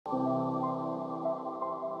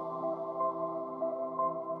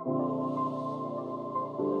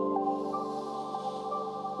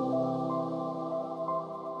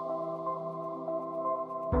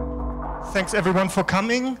Thanks everyone for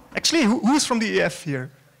coming. Actually, who is from the EF here?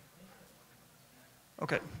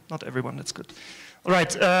 Okay, not everyone, that's good. All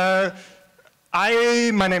right,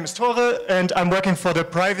 my name is Thore, and I'm working for the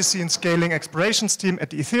Privacy and Scaling Explorations team at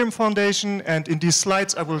the Ethereum Foundation, and in these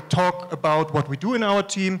slides I will talk about what we do in our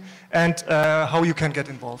team and how you can get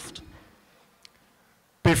involved.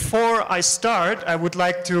 Before I start, I would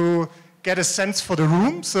like to get a sense for the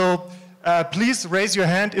room, so please raise your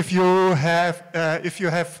hand if you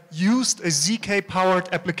have used a ZK-powered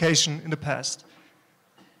application in the past.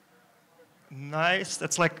 Nice,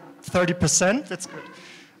 that's like 30%, that's good.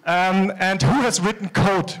 And who has written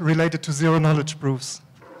code related to zero-knowledge proofs?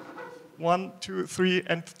 1, 2, 3,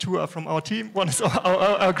 and 2 are from our team. 1 is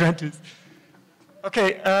our grantees.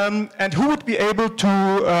 Okay, and who would be able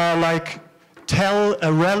to tell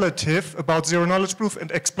a relative about zero-knowledge proof and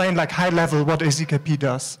explain high level what a ZKP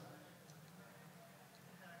does?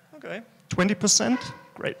 Okay, 20%,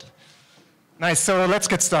 great. Nice, so let's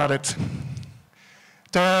get started.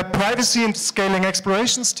 The Privacy and Scaling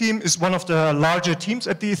Explorations team is one of the larger teams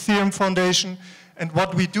at the Ethereum Foundation, and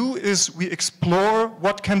what we do is we explore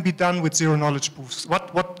what can be done with zero-knowledge proofs,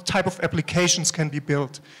 what type of applications can be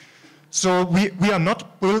built. So we are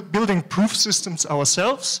not building proof systems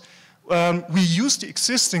ourselves, we use the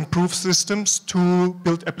existing proof systems to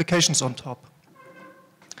build applications on top.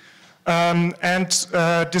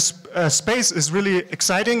 This space is really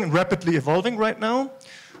exciting and rapidly evolving right now,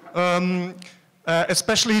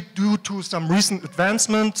 especially due to some recent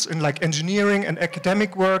advancements in engineering and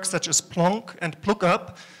academic work such as Plonk and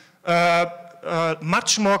PluckUp.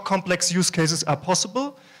 Much more complex use cases are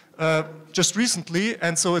possible just recently,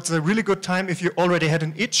 and so it's a really good time if you already had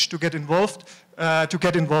an itch to get involved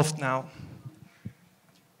now.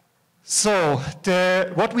 So,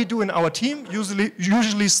 what we do in our team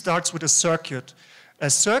usually starts with a circuit. A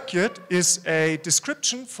circuit is a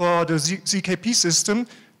description for the ZKP system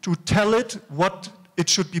to tell it what it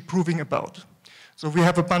should be proving about. So we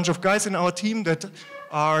have a bunch of guys in our team that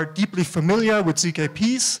are deeply familiar with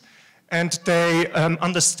ZKPs, and they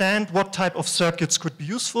understand what type of circuits could be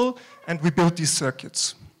useful, and we build these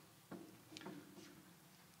circuits.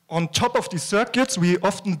 On top of these circuits, we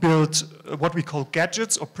often build what we call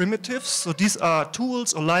gadgets or primitives. So these are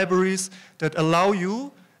tools or libraries that allow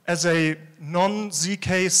you, as a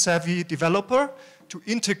non-ZK savvy developer, to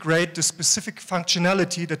integrate the specific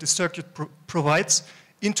functionality that the circuit provides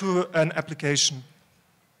into an application.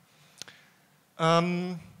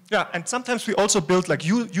 And sometimes we also build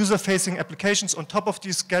user-facing applications on top of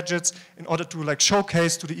these gadgets in order to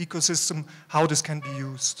showcase to the ecosystem how this can be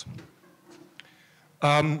used.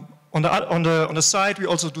 On the side, we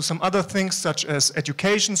also do some other things such as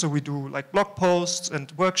education. So we do blog posts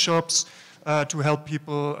and workshops to help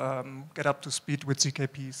people get up to speed with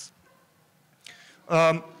ZKPs.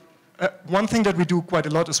 One thing that we do quite a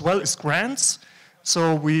lot as well is grants.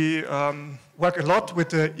 So we work a lot with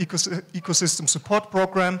the ecosystem support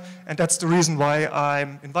program, and that's the reason why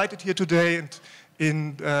I'm invited here today. And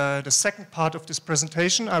in the second part of this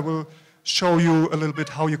presentation, I will show you a little bit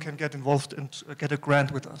how you can get involved and get a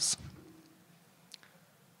grant with us.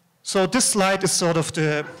 So this slide is sort of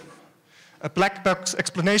a black box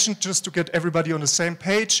explanation just to get everybody on the same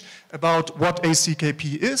page about what a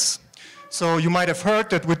ZKP is. So you might have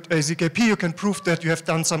heard that with a ZKP you can prove that you have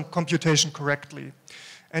done some computation correctly.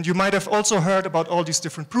 And you might have also heard about all these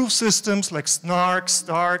different proof systems like SNARK,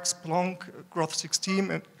 STARKS, Plonk,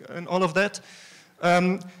 Groth16 and all of that.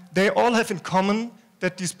 They all have in common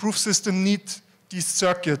that these proof systems need these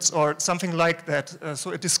circuits or something like that.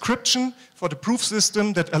 So a description for the proof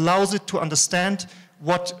system that allows it to understand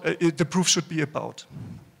what the proof should be about.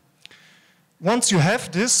 Once you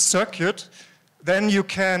have this circuit, then you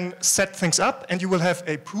can set things up and you will have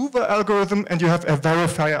a prover algorithm and you have a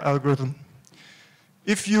verifier algorithm.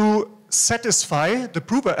 If you satisfy the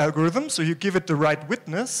prover algorithm, so you give it the right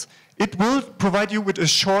witness, it will provide you with a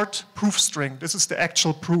short proof string. This is the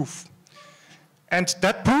actual proof. And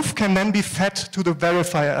that proof can then be fed to the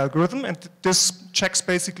verifier algorithm, and this checks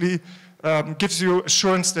basically, gives you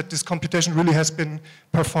assurance that this computation really has been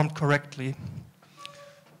performed correctly.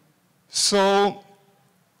 So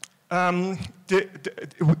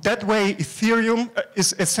that way Ethereum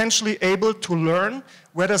is essentially able to learn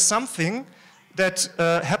whether something that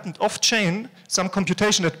happened off-chain, some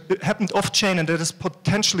computation that happened off-chain and that is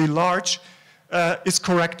potentially large, is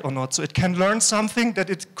correct or not. So it can learn something that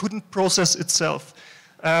it couldn't process itself.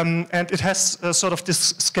 And it has sort of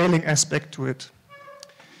this scaling aspect to it.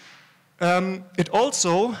 It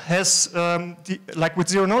also has, like with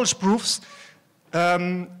zero-knowledge proofs,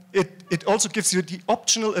 it also gives you the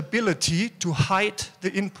optional ability to hide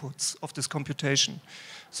the inputs of this computation.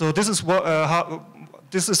 So this is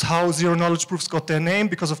how zero-knowledge proofs got their name,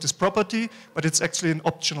 because of this property, but it's actually an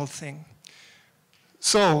optional thing.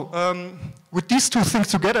 So with these two things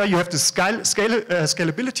together, you have the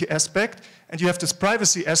scalability aspect, and you have this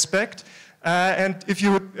privacy aspect. And if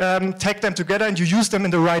you take them together and you use them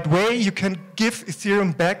in the right way, you can give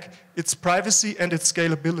Ethereum back its privacy and its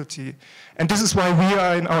scalability. And this is why we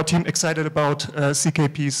are in our team excited about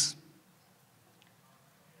CKPs.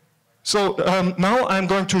 So now I'm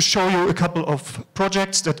going to show you a couple of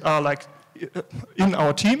projects that are like in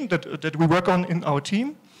our team, that we work on in our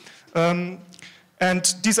team.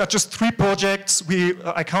 And these are just 3 projects.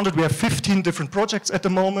 I counted, we have 15 different projects at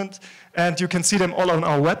the moment, and you can see them all on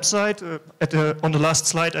our website. On the last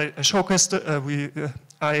slide I showcased,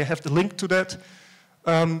 I have the link to that.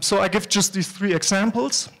 So I give just these 3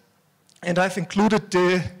 examples, and I've included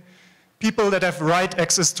the people that have write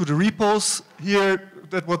access to the repos here.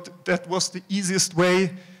 That was the easiest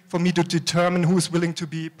way for me to determine who is willing to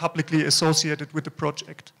be publicly associated with the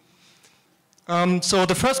project. So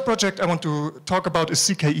the first project I want to talk about is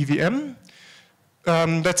CKEVM.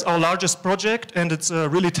 That's our largest project, and it's a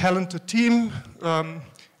really talented team,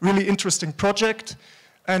 really interesting project.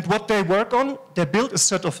 And what they work on, they build a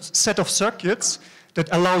set of circuits that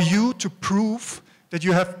allow you to prove that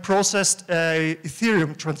you have processed a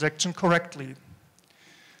Ethereum transaction correctly.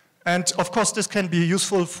 And of course, this can be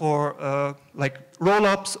useful for like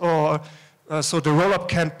rollups, or so the rollup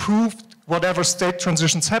can prove whatever state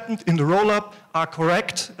transitions happened in the rollup are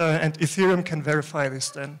correct, and Ethereum can verify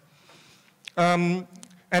this then. And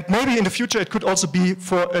maybe in the future it could also be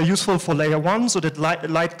useful for layer 1, so that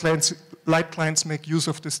light clients make use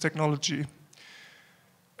of this technology.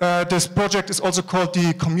 This project is also called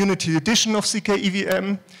the Community Edition of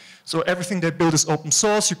CKEVM. So everything they build is open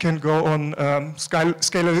source. You can go on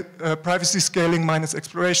privacy scaling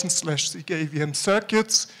 -exploration/CKEVM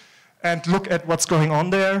circuits and look at what's going on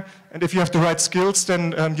there. And if you have the right skills,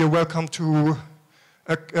 then you're welcome to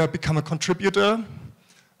become a contributor.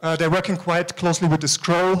 They're working quite closely with the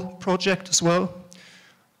Scroll project as well.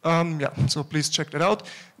 Yeah, so please check that out.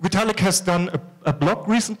 Vitalik has done a blog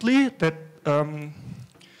recently that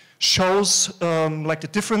shows like the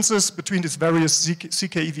differences between these various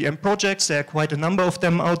CKEVM projects. There are quite a number of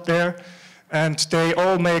them out there, and they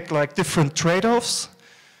all make like different trade-offs.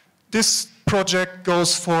 This project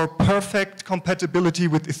goes for perfect compatibility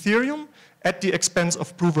with Ethereum at the expense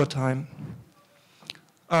of prover time.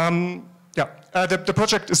 The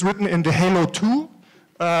project is written in the Halo 2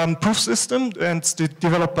 proof system, and it's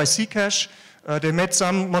developed by Zcash. They made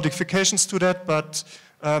some modifications to that, but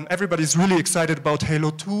everybody's really excited about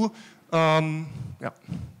Halo 2.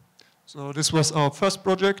 So this was our first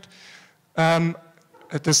project.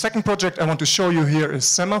 The second project I want to show you here is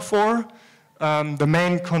Semaphore. The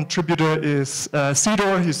main contributor is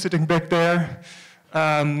Thore, he's sitting back there.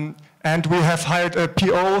 And we have hired a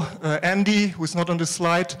PO, Andy, who's not on this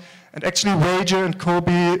slide. And actually Wager and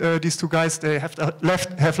Kobe, these 2 guys, they have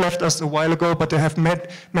left us a while ago, but they have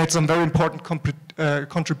made some very important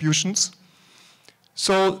contributions.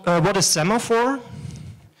 So what is Semaphore?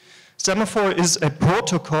 Semaphore is a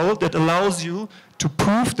protocol that allows you to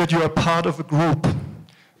prove that you are part of a group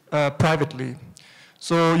privately.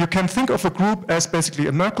 So you can think of a group as basically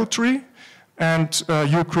a Merkle tree, and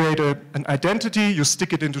you create an identity, you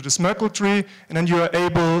stick it into this Merkle tree, and then you are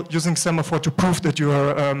able, using Semaphore, to prove that you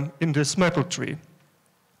are in this Merkle tree.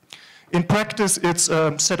 In practice, it's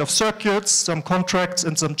a set of circuits, some contracts,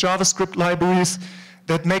 and some JavaScript libraries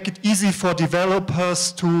that make it easy for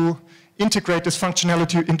developers to integrate this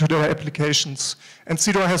functionality into their applications. And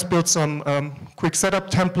Thore has built some quick setup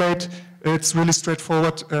template. It's really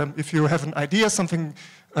straightforward. If you have an idea, some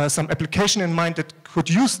application in mind that could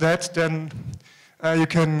use that, then you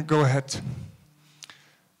can go ahead.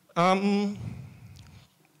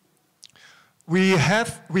 We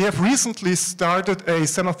have recently started a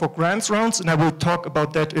Semaphore grants rounds, and I will talk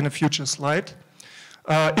about that in a future slide.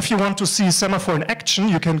 If you want to see Semaphore in action,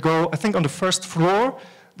 you can go, I think on the first floor,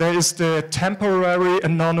 there is the temporary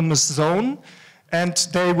anonymous zone, and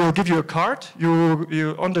they will give you a card.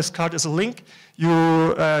 On this card is a link.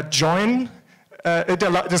 You join,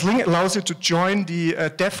 this link allows you to join the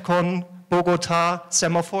Devcon Bogotá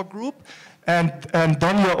Semaphore group, and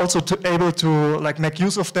then you're also able to like make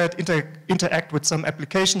use of that, interact with some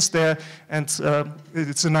applications there, and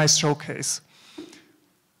it's a nice showcase.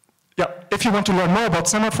 Yeah, if you want to learn more about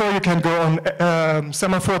Semaphore, you can go on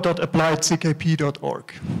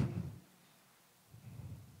semaphore.appliedckp.org.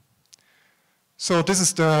 So this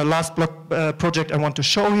is the last project I want to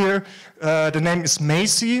show here. The name is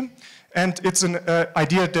Macy, and it's an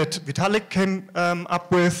idea that Vitalik came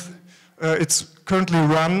up with. It's currently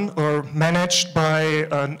run or managed by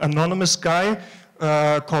an anonymous guy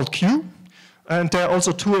called Q. And there are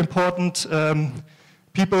also two important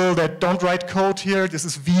people that don't write code here. This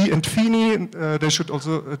is V and Fini.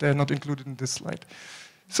 They're not included in this slide.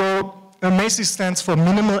 So Macy stands for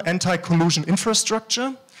Minimal Anti-Collusion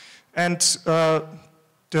Infrastructure. And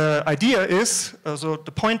the idea is, so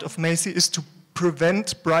the point of Macy is to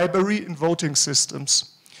prevent bribery in voting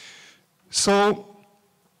systems. So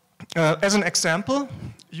as an example,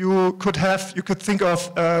 you could think of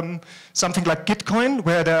something like Gitcoin,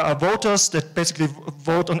 where there are voters that basically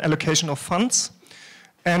vote on allocation of funds.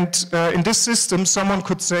 And in this system, someone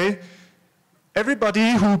could say,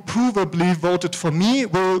 everybody who provably voted for me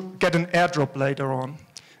will get an airdrop later on.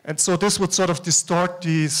 And so this would sort of distort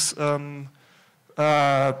these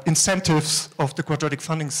incentives of the quadratic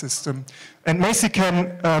funding system. And Macy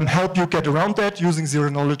can help you get around that using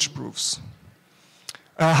zero-knowledge proofs.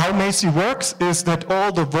 How Macy works is that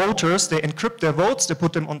all the voters, they encrypt their votes, they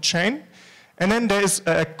put them on chain, and then there is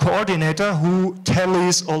a coordinator who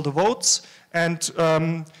tallies all the votes, and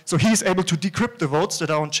so he's able to decrypt the votes that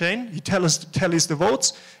are on chain. He tallies the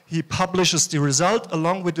votes, he publishes the result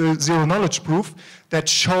along with the zero-knowledge proof that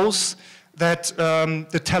shows that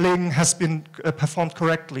the tallying has been performed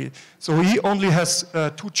correctly. So he only has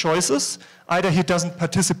two choices. Either he doesn't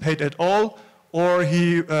participate at all, or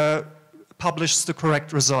he publishes the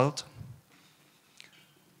correct result.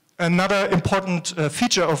 Another important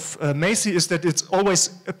feature of Macy is that it's always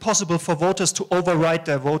possible for voters to override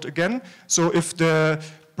their vote again. So if the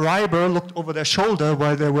briber looked over their shoulder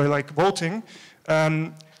while they were like voting,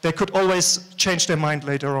 they could always change their mind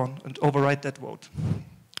later on and override that vote.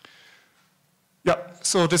 Yeah,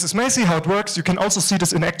 so this is Macy, how it works. You can also see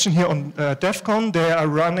this in action here on Devcon. They are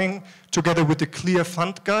running, together with the Clear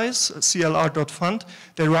Fund guys, CLR.fund,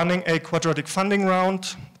 they're running a quadratic funding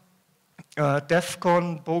round,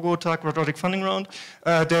 Devcon, Bogotá quadratic funding round.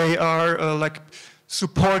 They are like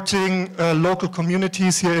supporting local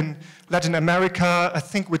communities here in Latin America, I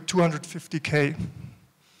think with 250K.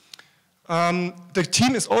 The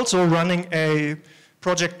team is also running a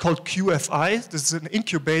project called QFI. This is an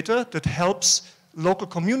incubator that helps local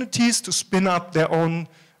communities to spin up their own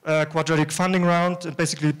quadratic funding round and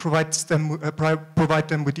basically provide them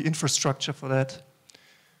with the infrastructure for that.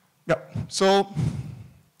 Yeah, so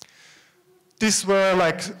these were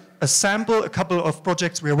like a sample, a couple of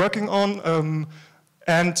projects we are working on,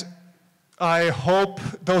 and I hope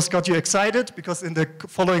those got you excited, because in the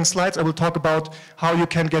following slides I will talk about how you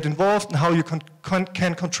can get involved and how you can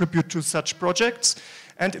contribute to such projects.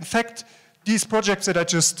 And in fact, these projects that I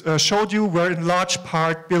just showed you were in large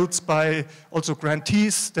part built by also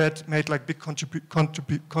grantees that made like big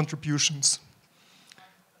contributions.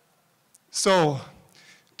 So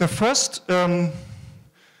the first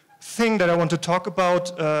thing that I want to talk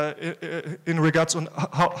about in regards on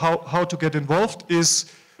how to get involved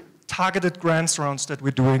is targeted grants rounds that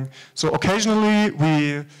we're doing. So occasionally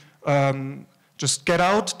we just get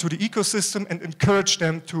out to the ecosystem and encourage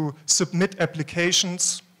them to submit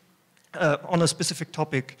applications on a specific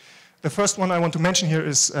topic. The first one I want to mention here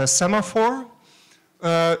is Semaphore.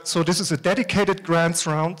 So this is a dedicated grants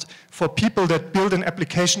round for people that build an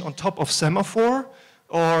application on top of Semaphore,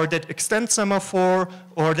 or that extend Semaphore,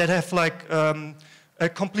 or that have like a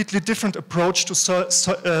completely different approach to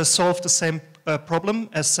solve the same problem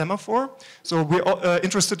as Semaphore. So we're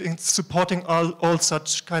interested in supporting all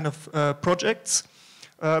such kind of projects.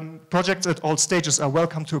 Projects at all stages are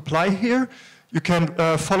welcome to apply here. You can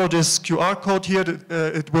follow this QR code here.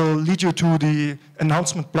 It will lead you to the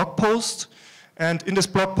announcement blog post. And in this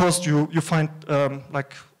blog post, you find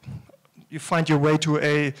your way to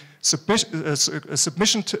a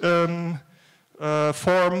submission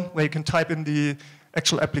form where you can type in the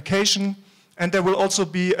actual application. And there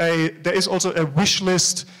is also a wish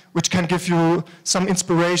list which can give you some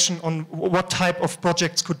inspiration on what type of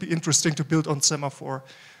projects could be interesting to build on Semaphore.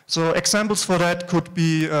 So examples for that could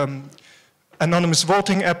be anonymous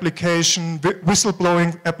voting application,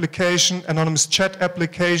 whistleblowing application, anonymous chat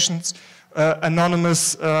applications,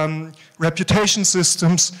 anonymous reputation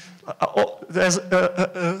systems. There's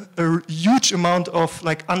a huge amount of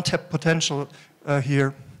like untapped potential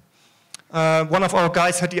here. One of our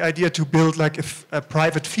guys had the idea to build like a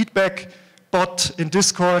private feedback bot in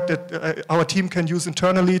Discord that our team can use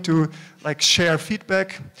internally to like share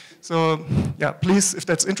feedback. So yeah, please, if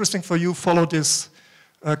that's interesting for you, follow this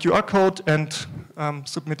QR code and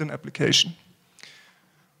submit an application.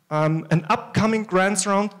 An upcoming grants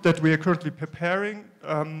round that we are currently preparing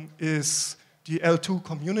is the L2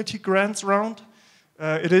 Community Grants Round.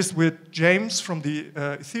 It is with James from the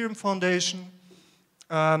Ethereum Foundation.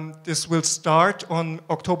 This will start on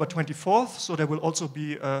October 24th, so there will also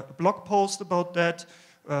be a blog post about that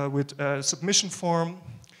with a submission form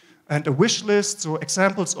and a wish list. So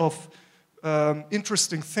examples of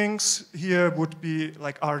interesting things here would be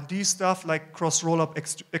like R&D stuff, like cross-rollup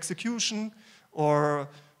execution, or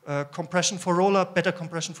compression for rollup, better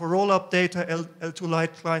compression for rollup data, L2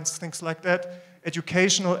 light clients, things like that.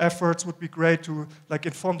 Educational efforts would be great to like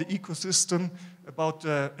inform the ecosystem about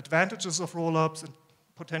the advantages of rollups and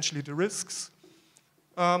potentially the risks.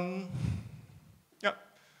 Yeah.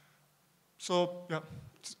 So yeah,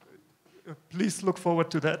 please look forward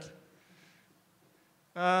to that.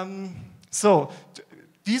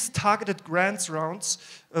 These targeted grants rounds,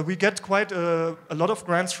 we get quite a lot of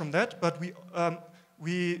grants from that, but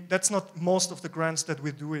that's not most of the grants that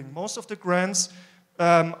we're doing. Most of the grants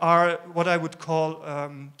are what I would call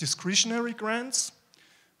discretionary grants.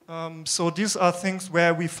 So these are things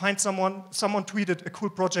where we find someone tweeted a cool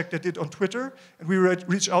project they did on Twitter, and we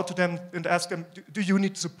reach out to them and ask them, do you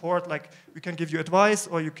need support? Like, we can give you advice,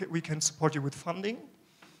 or we can support you with funding.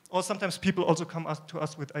 Or sometimes people also come to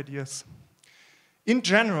us with ideas. In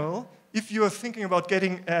general, if you are thinking about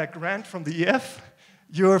getting a grant from the EF,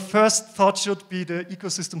 your first thought should be the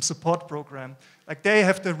ecosystem support program. Like, they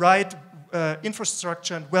have the right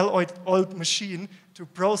infrastructure and well-oiled machine to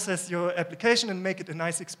process your application and make it a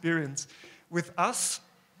nice experience. With us,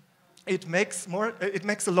 it makes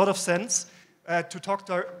a lot of sense to talk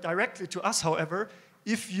directly to us, however,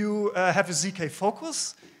 if you have a ZK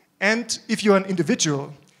focus and if you're an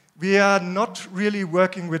individual. We are not really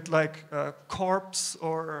working with like corps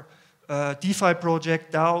or DeFi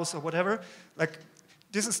project, DAOs or whatever. Like,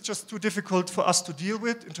 this is just too difficult for us to deal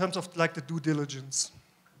with in terms of like the due diligence.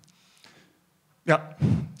 Yeah,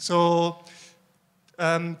 so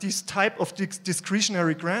these type of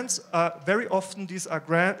discretionary grants, very often these are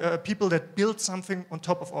people that build something on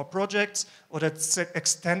top of our projects or that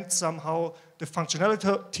extend somehow the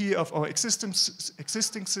functionality of our existing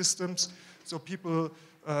systems. So people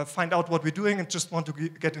find out what we're doing and just want to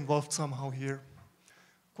get involved somehow here.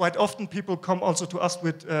 Quite often people come also to us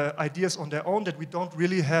with ideas on their own that we don't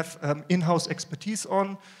really have in-house expertise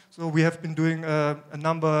on. So we have been doing a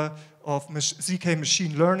number of ZK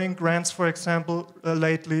machine learning grants, for example,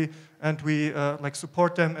 lately, and we like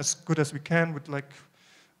support them as good as we can with like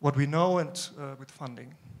what we know and with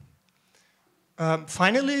funding.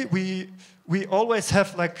 Finally, we always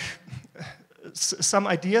have like some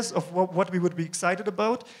ideas of what we would be excited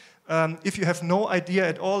about. If you have no idea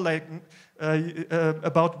at all, like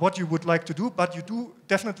about what you would like to do, but you do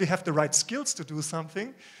definitely have the right skills to do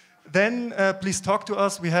something, then please talk to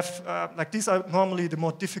us. We have, like, these are normally the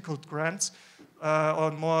more difficult grants or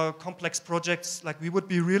more complex projects. Like, we would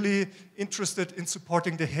be really interested in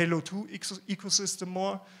supporting the Halo 2 ecosystem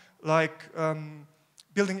more, like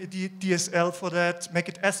building a DSL for that, make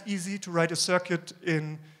it as easy to write a circuit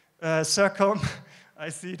in Circom. I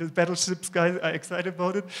see the battleships guys are excited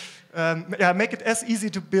about it. Yeah, make it as easy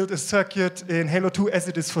to build a circuit in Halo 2 as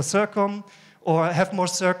it is for Circom, or have more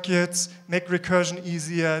circuits, make recursion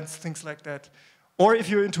easier, and things like that. Or if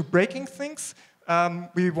you're into breaking things,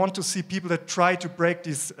 we want to see people that try to break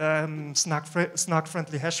these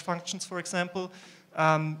snark-friendly hash functions, for example.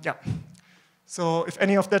 Yeah. So if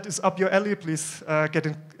any of that is up your alley, please get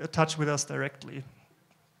in touch with us directly.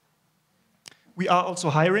 We are also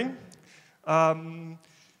hiring.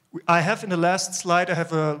 I have in the last slide,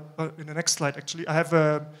 in the next slide actually, I have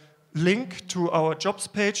a link to our jobs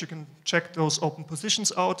page. You can check those open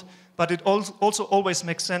positions out, but it also always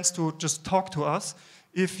makes sense to just talk to us.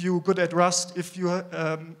 If you're good at Rust, if you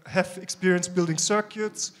have experience building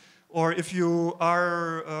circuits, or if you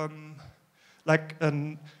are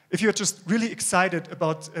if you're just really excited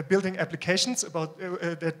about building applications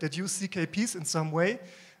that use CKPs in some way,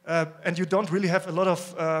 and you don't really have a lot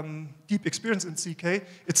of deep experience in CK,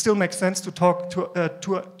 it still makes sense to talk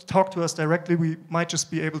to us directly. We might just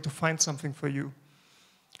be able to find something for you.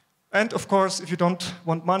 And of course, if you don't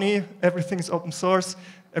want money, everything is open source.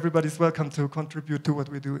 Everybody's welcome to contribute to what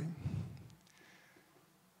we're doing.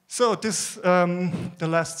 So this, the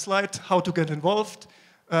last slide, how to get involved.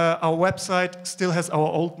 Our website still has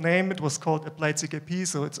our old name. It was called Applied CKP,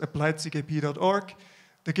 so it's appliedckp.org.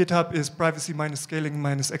 The GitHub is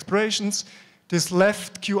privacy-scaling-explorations. This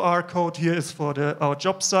left QR code here is for our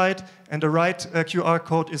job site, and the right QR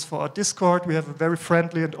code is for our Discord. We have a very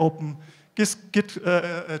friendly and open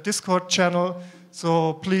Discord channel,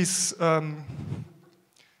 so please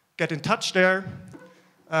get in touch there.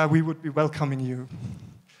 we would be welcoming you.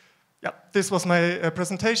 Yeah, this was my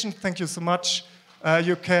presentation. Thank you so much.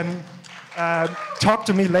 You can talk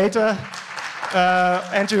to me later,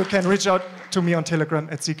 and you can reach out to me on Telegram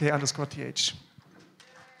at ck_th.